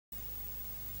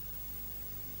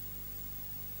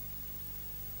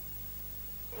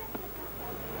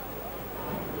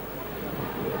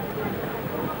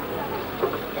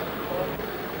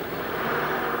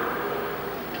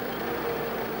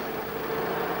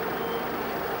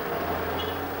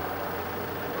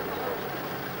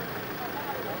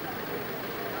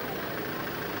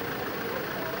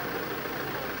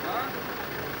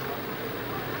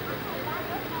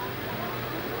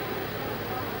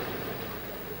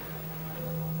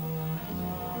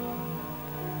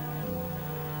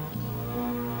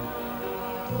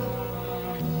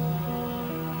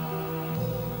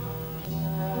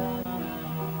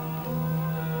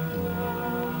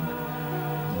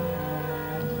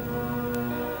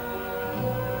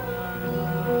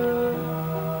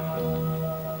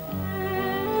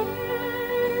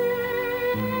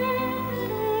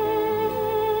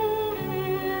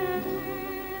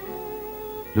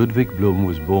Ludwig Blum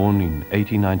was born in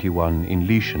 1891 in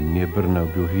Lieschen, near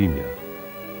Brno, Bohemia.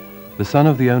 The son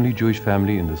of the only Jewish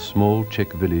family in the small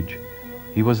Czech village,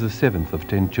 he was the seventh of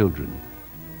 10 children.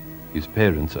 His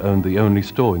parents owned the only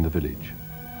store in the village.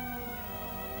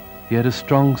 He had a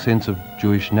strong sense of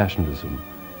Jewish nationalism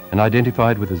and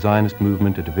identified with the Zionist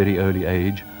movement at a very early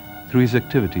age through his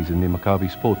activities in the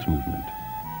Maccabi sports movement.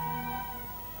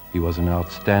 He was an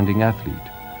outstanding athlete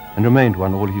and remained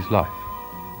one all his life.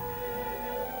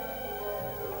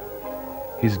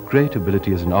 His great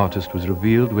ability as an artist was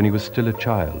revealed when he was still a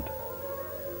child.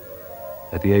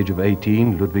 At the age of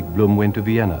 18, Ludwig Blum went to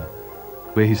Vienna,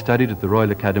 where he studied at the Royal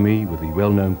Academy with the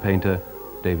well-known painter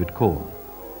David Korn.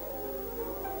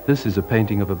 This is a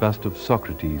painting of a bust of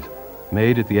Socrates,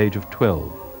 made at the age of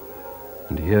 12,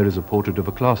 and here is a portrait of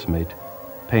a classmate,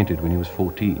 painted when he was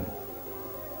 14.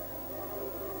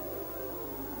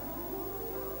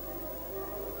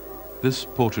 This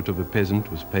portrait of a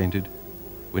peasant was painted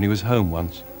when he was home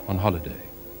once on holiday.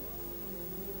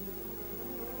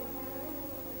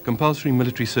 Compulsory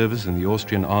military service in the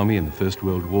Austrian army in the First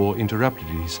World War interrupted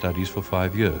his studies for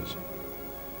 5 years.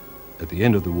 At the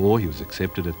end of the war, he was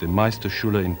accepted at the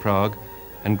Meisterschule in Prague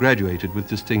and graduated with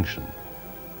distinction.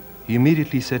 He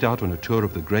immediately set out on a tour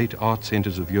of the great art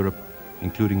centers of Europe,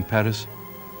 including Paris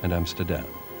and Amsterdam.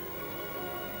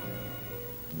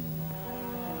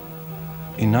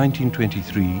 In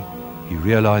 1923, he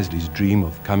realized his dream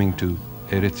of coming to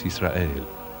Eretz Israel.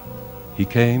 He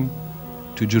came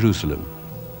to Jerusalem,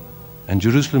 and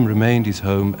Jerusalem remained his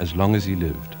home as long as he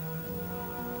lived.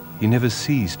 He never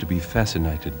ceased to be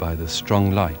fascinated by the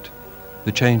strong light,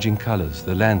 the changing colors,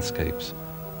 the landscapes,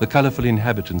 the colorful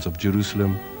inhabitants of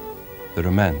Jerusalem, the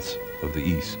romance of the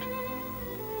East.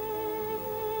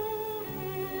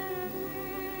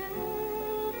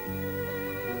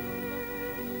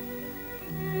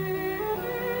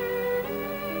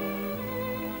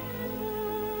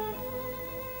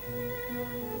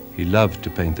 He loved to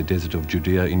paint the desert of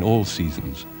Judea in all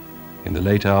seasons. In the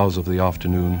late hours of the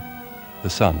afternoon, the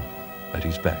sun at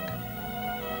his back.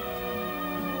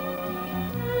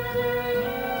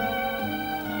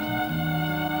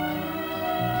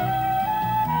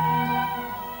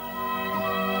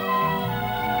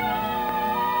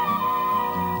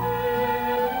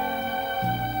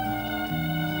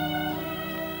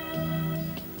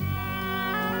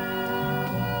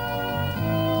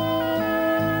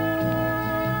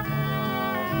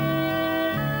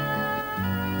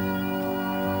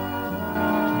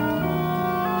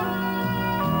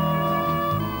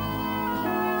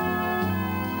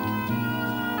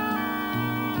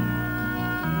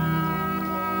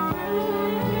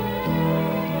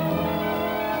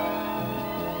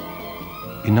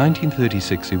 In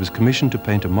 1936, he was commissioned to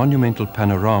paint a monumental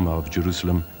panorama of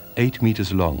Jerusalem 8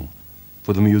 meters long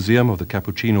for the Museum of the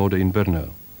Capuchin Order in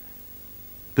Brno.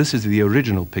 This is the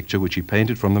original picture which he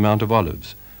painted from the Mount of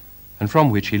Olives, and from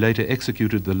which he later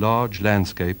executed the large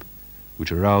landscape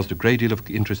which aroused a great deal of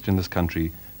interest in this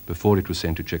country before it was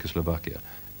sent to Czechoslovakia.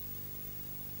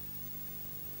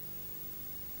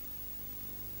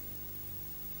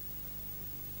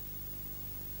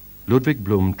 Ludwig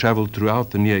Blum traveled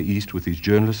throughout the Near East with his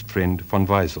journalist friend von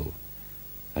Weisel,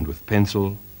 and with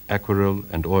pencil, aquarelle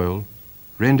and oil,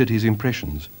 rendered his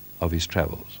impressions of his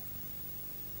travels.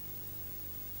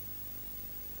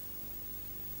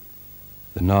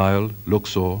 The Nile,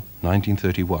 Luxor,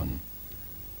 1931.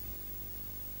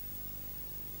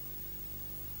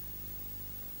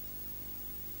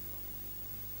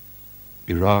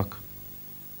 Iraq,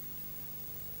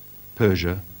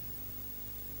 Persia,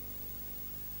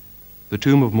 the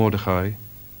tomb of Mordechai,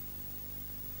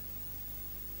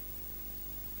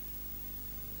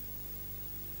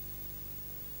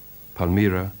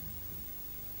 Palmyra,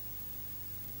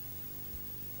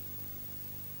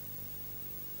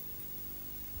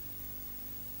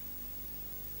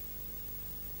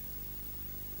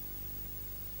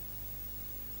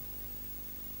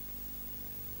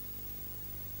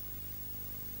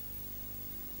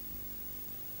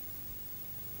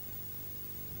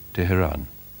 Tehran.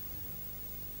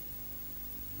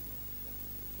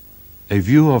 A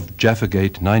view of Jaffa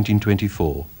Gate,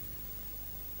 1924.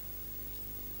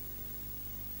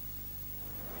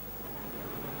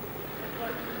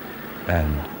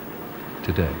 And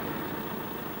today.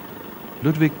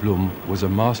 Ludwig Blum was a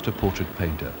master portrait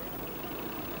painter.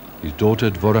 His daughter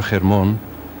Dvorah Hermon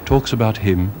talks about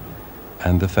him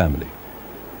and the family.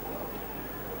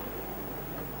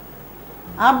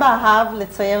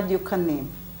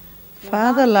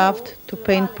 Father loved to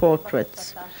paint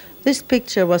portraits. This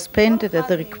picture was painted at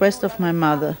the request of my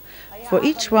mother. For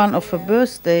each one of her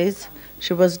birthdays,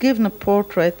 she was given a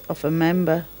portrait of a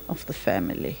member of the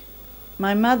family.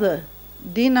 My mother,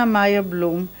 Dina Meyer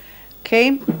Blum,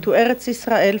 came to Eretz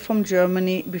Israel from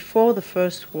Germany before the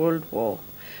First World War.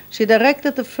 She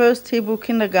directed the first Hebrew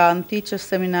kindergarten teacher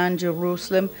seminar in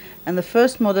Jerusalem and the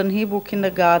first modern Hebrew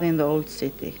kindergarten in the Old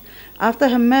City. After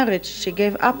her marriage, she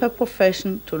gave up her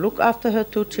profession to look after her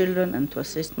 2 children and to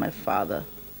assist my father.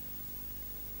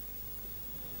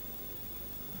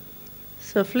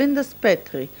 Sir Flinders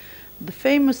Petrie, the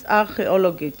famous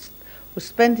archaeologist who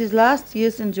spent his last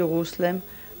years in Jerusalem,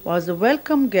 was a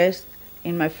welcome guest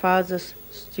in my father's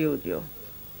studio.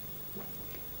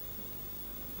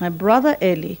 My brother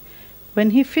Eli, when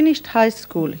he finished high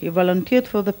school, he volunteered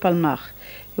for the Palmach.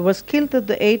 He was killed at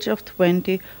the age of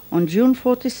 20 on June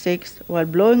 46 while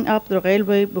blowing up the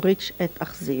railway bridge at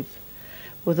Achziv.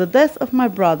 With the death of my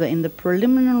brother in the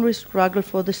preliminary struggle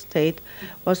for the state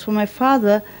was for my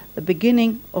father the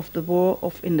beginning of the War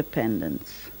of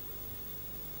Independence.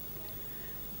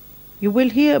 You will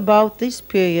hear about this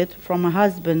period from my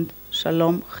husband,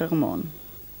 Shalom Hermon.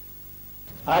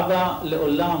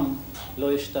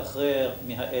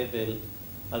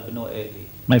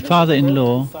 My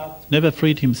father-in-law never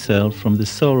freed himself from the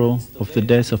sorrow of the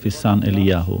death of his son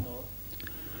Eliyahu.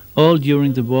 All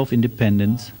during the War of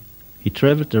Independence, he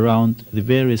traveled around the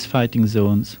various fighting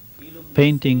zones,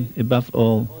 painting, above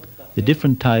all, the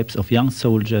different types of young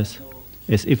soldiers,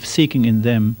 as if seeking in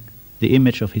them the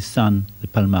image of his son, the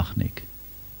Palmachnik.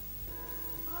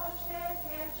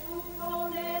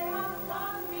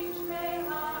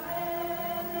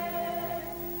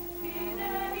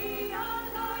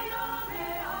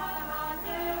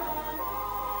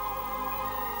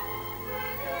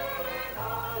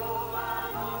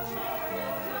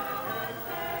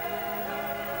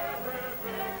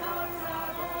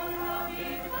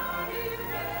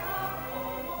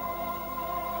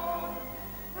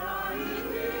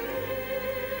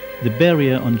 The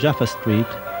barrier on Jaffa Street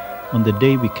on the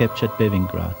day we captured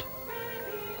Bevingrad.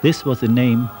 This was the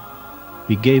name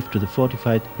we gave to the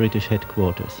fortified British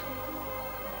headquarters.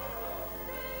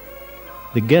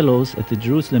 The gallows at the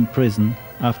Jerusalem prison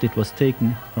after it was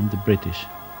taken from the British.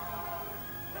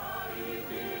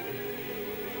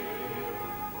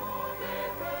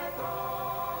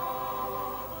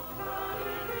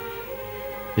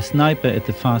 A sniper at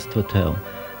the Fast Hotel.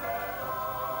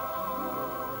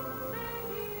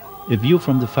 A view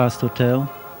from the Fast Hotel,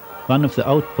 one of the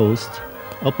outposts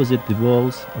opposite the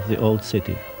walls of the old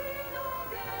city.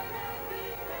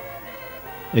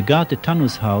 A guard at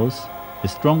Tanu's house, a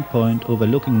strong point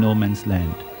overlooking no man's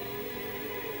land.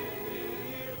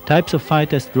 Types of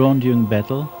fighters drawn during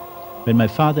battle, when my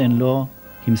father-in-law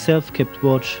himself kept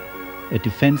watch at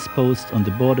defense posts on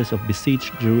the borders of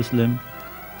besieged Jerusalem,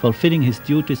 fulfilling his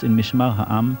duties in Mishmar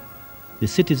Ha'am, the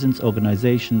citizens'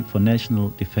 organization for national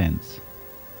defense.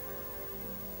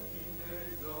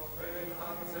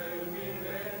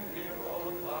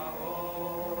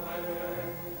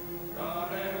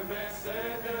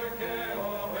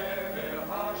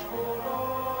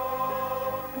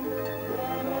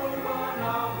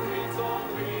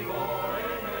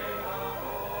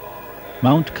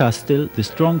 Mount Castel, the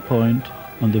strong point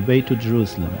on the way to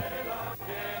Jerusalem.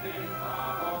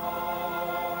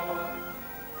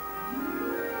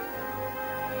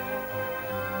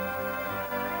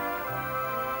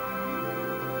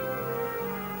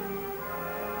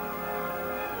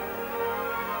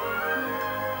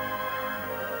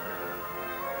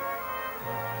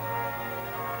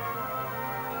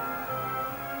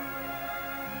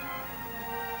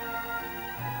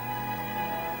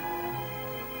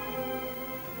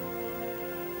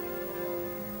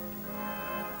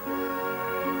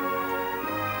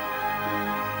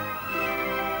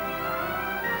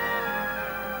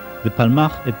 The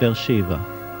Palmach at Be'er Sheva.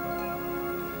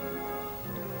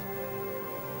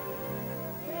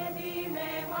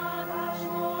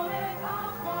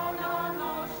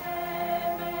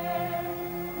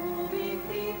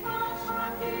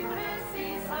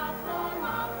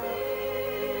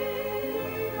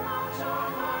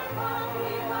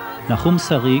 Nachum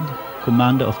Sarig,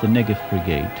 commander of the Negev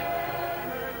Brigade.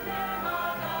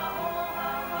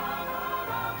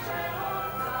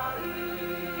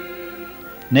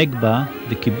 Negba,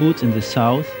 the kibbutz in the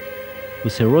south,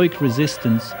 whose heroic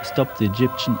resistance stopped the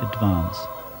Egyptian advance.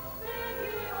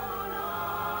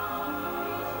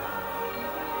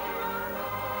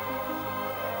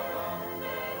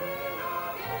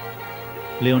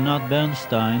 Leonard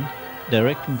Bernstein,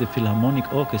 directing the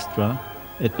Philharmonic Orchestra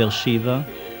at Be'er Sheva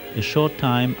a short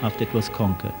time after it was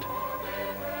conquered.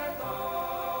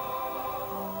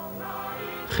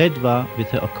 Chedva with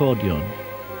her accordion.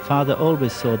 Father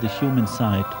always saw the human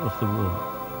side of the war.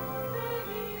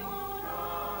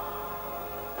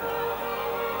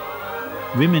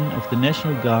 women of the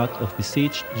National Guard of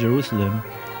besieged Jerusalem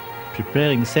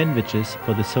preparing sandwiches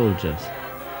for the soldiers.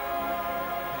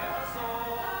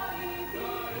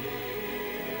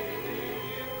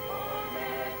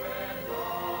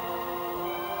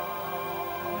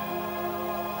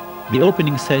 The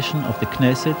opening session of the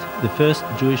Knesset, the first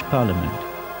Jewish parliament.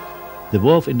 The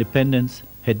War of Independence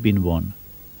had been won.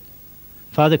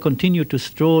 Father continued to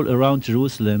stroll around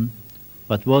Jerusalem,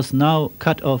 but was now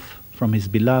cut off from his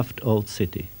beloved old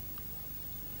city.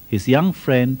 His young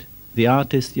friend, the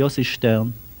artist Yossi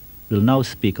Stern, will now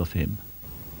speak of him.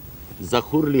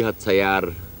 זכור לי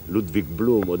הצייר לודוויג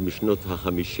בלום עוד משנות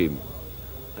ה-50.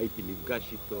 הייתי נפגש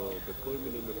איתו בכל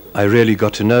מיני מקומות. I really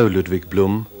got to know Ludwig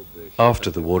Blum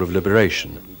after the War of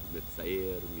Liberation.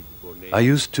 I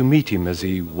used to meet him as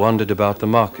he wandered about the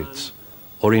markets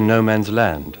or in no man's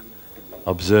land,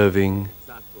 observing,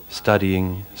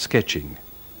 studying, sketching.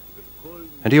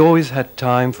 And he always had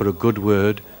time for a good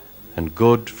word and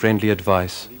good, friendly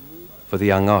advice for the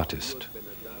young artist.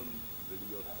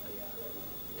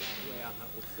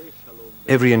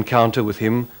 Every encounter with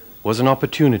him was an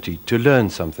opportunity to learn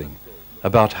something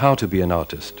about how to be an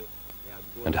artist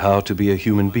and how to be a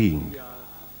human being.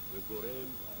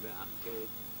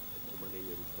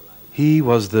 He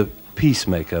was the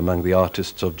peacemaker among the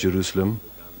artists of Jerusalem,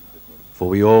 for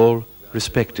we all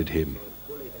respected him.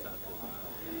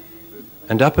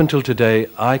 And up until today,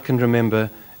 I can remember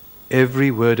every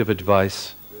word of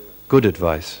advice, good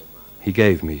advice, he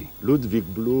gave me. לודוויג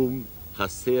בלום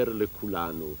חסר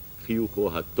לכולנו,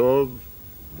 חיוכו הטוב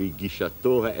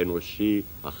וגישתו האנושי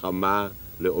החמה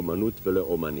לאומנות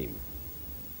ולאומנים.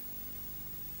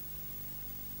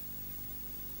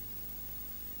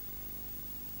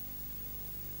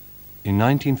 In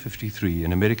 1953,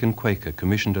 an American Quaker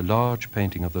commissioned a large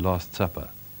painting of the Last Supper.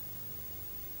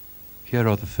 Here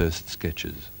are the first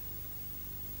sketches.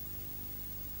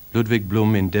 Ludwig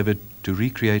Blum endeavored to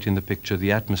recreate in the picture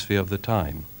the atmosphere of the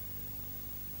time.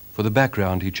 For the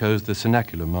background, he chose the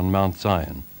cenaculum on Mount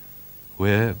Zion,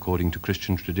 where, according to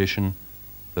Christian tradition,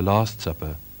 the Last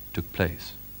Supper took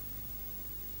place.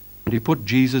 And he put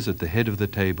Jesus at the head of the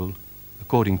table,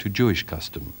 according to Jewish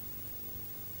custom.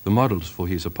 The models for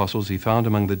his apostles he found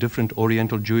among the different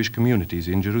Oriental Jewish communities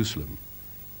in Jerusalem.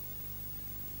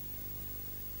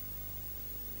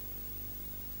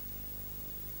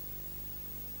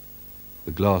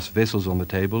 The glass vessels on the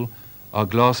table are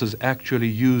glasses actually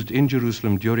used in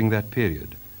Jerusalem during that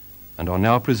period and are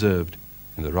now preserved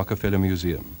in the Rockefeller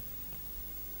Museum.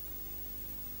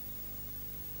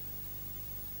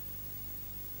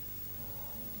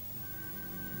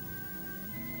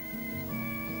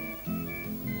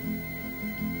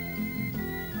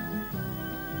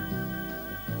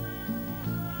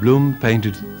 Blum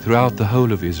painted throughout the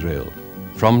whole of Israel,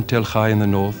 from Tel Chai in the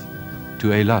north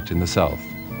to Eilat in the south.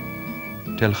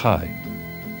 Tel Chai,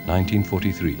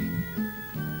 1943.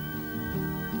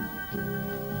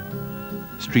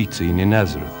 Street scene in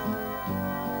Nazareth.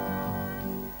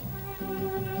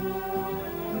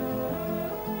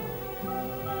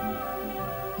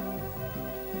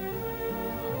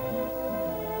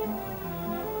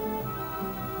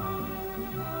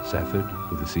 Safford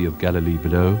with the Sea of Galilee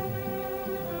below.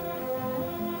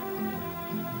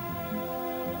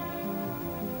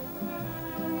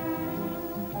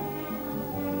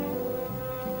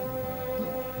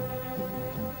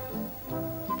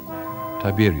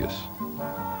 Tiberias.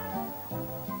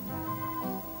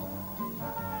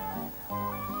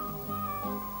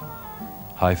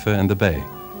 Haifa and the Bay.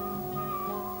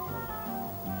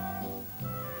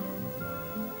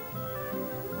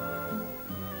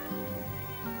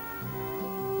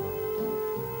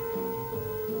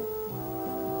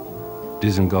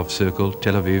 Dizengoff Circle,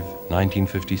 Tel Aviv,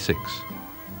 1956.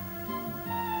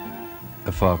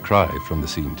 A far cry from the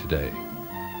scene today.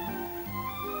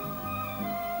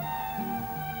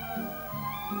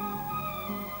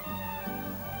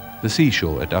 The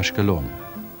seashore at Ashkelon.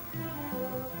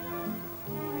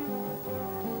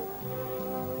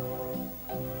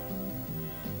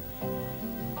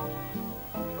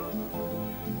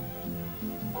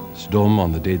 Sdom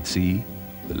on the Dead Sea,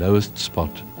 the lowest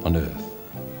spot on earth.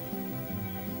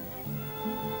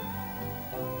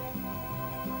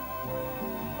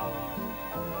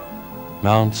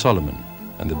 Mount Solomon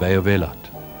and the Bay of Eilat.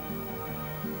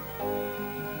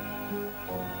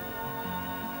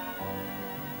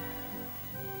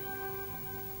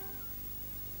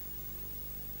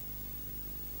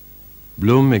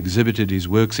 Blum exhibited his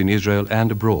works in Israel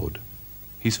and abroad.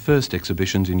 His first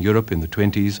exhibitions in Europe in the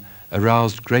 1920s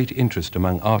aroused great interest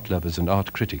among art lovers and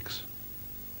art critics.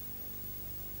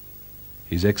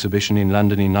 His exhibition in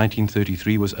London in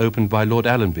 1933 was opened by Lord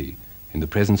Allenby in the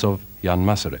presence of Jan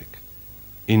Masaryk.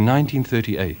 In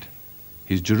 1938,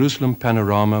 his Jerusalem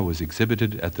panorama was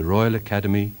exhibited at the Royal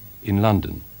Academy in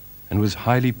London and was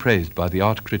highly praised by the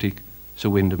art critic Sir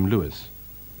Wyndham Lewis.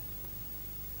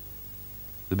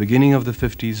 The beginning of the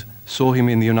 50s saw him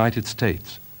in the United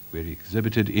States, where he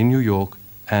exhibited in New York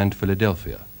and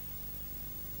Philadelphia.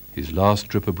 His last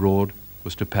trip abroad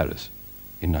was to Paris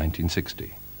in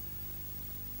 1960.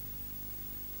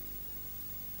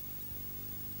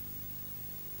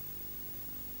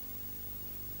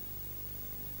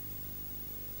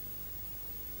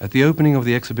 At the opening of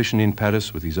the exhibition in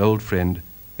Paris with his old friend,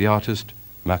 the artist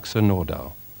Max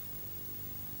Nordau.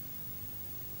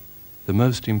 The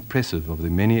most impressive of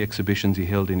the many exhibitions he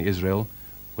held in Israel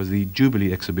was the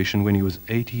Jubilee exhibition when he was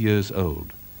 80 years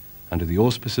old, under the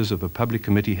auspices of a public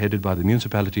committee headed by the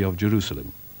municipality of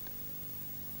Jerusalem.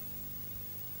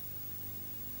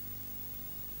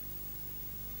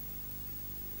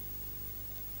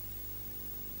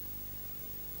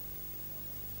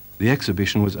 The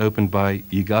exhibition was opened by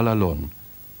Yigal Allon,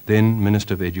 then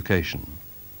Minister of Education.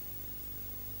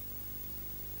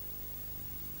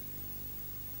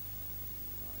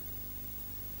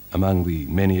 Among the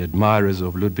many admirers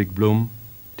of Ludwig Blum,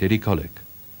 Teddy Kollek,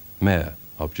 Mayor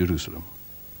of Jerusalem.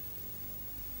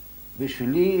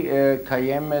 בשבילי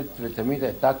קיימת ותמיד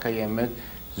הייתה קיימת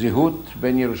זהות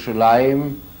בין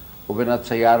ירושלים ובין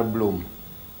הצייר בלום.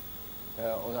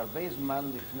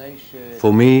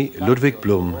 For me, Ludwig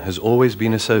Blum has always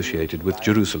been associated with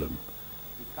Jerusalem.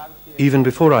 Even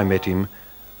before I met him,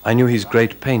 I knew his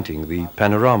great painting, the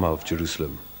Panorama of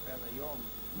Jerusalem.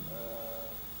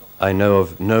 I know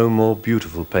of no more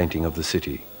beautiful painting of the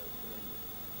city.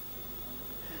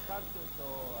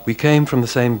 We came from the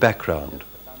same background,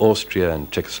 Austria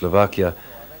and Czechoslovakia,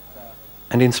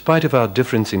 and in spite of our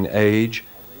difference in age,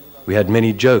 we had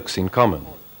many jokes in common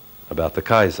about the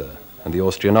Kaiser and the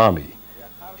Austrian army,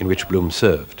 in which Blum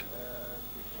served.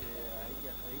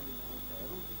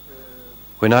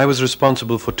 When I was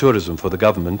responsible for tourism for the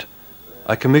government,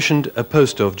 I commissioned a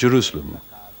poster of Jerusalem,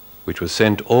 which was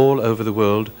sent all over the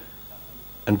world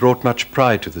and brought much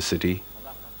pride to the city,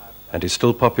 and is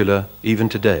still popular even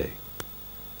today.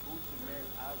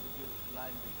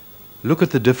 Look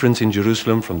at the difference in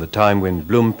Jerusalem from the time when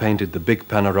Blum painted the big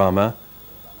panorama,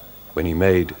 when he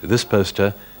made this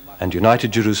poster and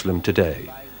united Jerusalem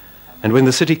today, and when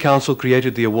the city council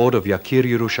created the award of Yakir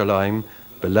Yerushalayim,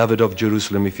 beloved of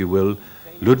Jerusalem if you will.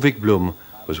 Ludwig Blum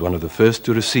was one of the first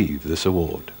to receive this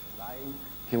award.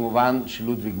 כמובן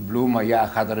שלודוויג בלום היה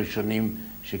אחד הראשונים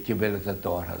שקיבל את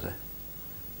התואר הזה.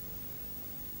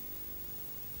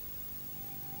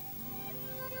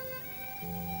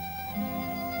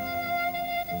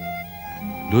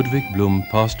 Ludwig Blum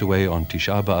passed away on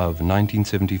Tisha B'Av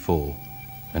 1974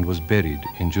 and was buried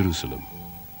in Jerusalem.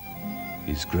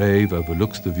 His grave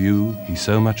overlooks the view he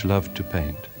so much loved to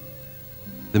paint.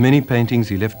 The many paintings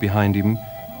he left behind him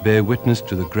bear witness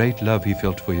to the great love he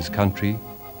felt for his country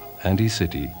and his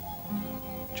city,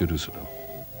 Jerusalem.